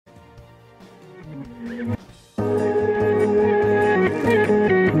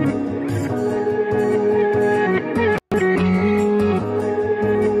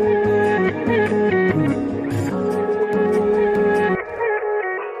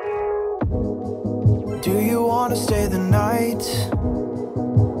wanna stay the night?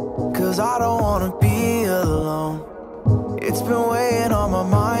 'Cause I don't wanna be alone. It's been weighing on my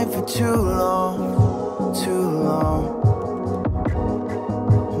mind for too long, too long.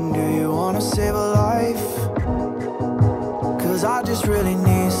 Do you wanna save a life? 'Cause I just really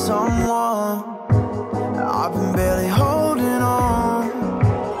need someone. I've been barely holding on,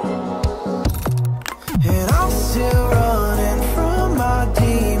 and I'm still running from my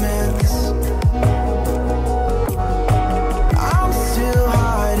demons. I'm still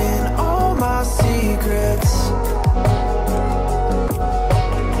hiding all my secrets,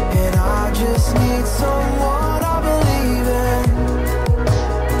 and I just need someone I believe in.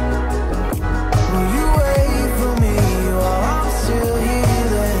 Will you wait for me while I'm still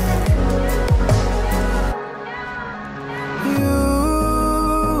healing? You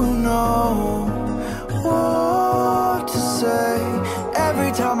know what to say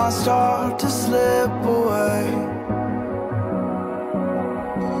every time I start to slip away,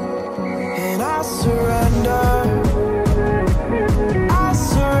 and I surrender. I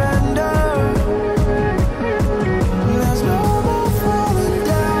surrender. There's no more falling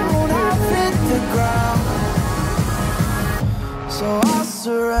down. I've hit the ground, so I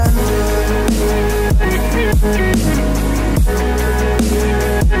surrender.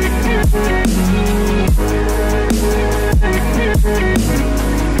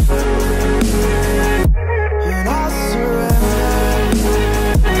 And I surrender.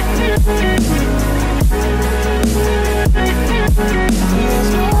 There's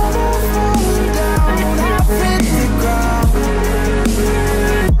no more falling down. I've hit the ground.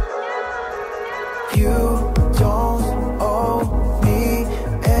 You don't owe me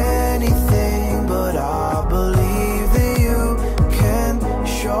anything, but I believe that you can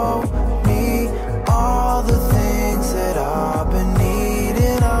show me all the things that I've been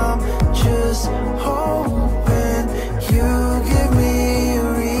needing. I'm just hoping you give me a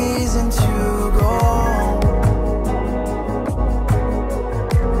reason to go on.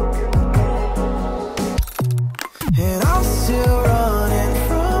 And I'm still running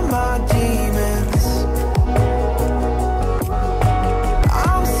from my demons.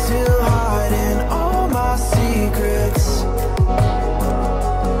 I'm still hiding all my secrets,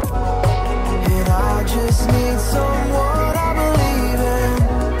 and I just need someone I believe in.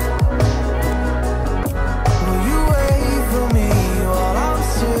 Will you wait for me while I'm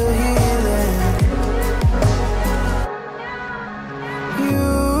still healing? You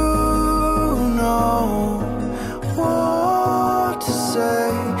know what to say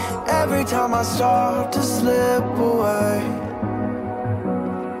every time I start to slip away,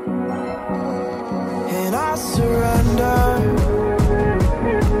 and I surrender.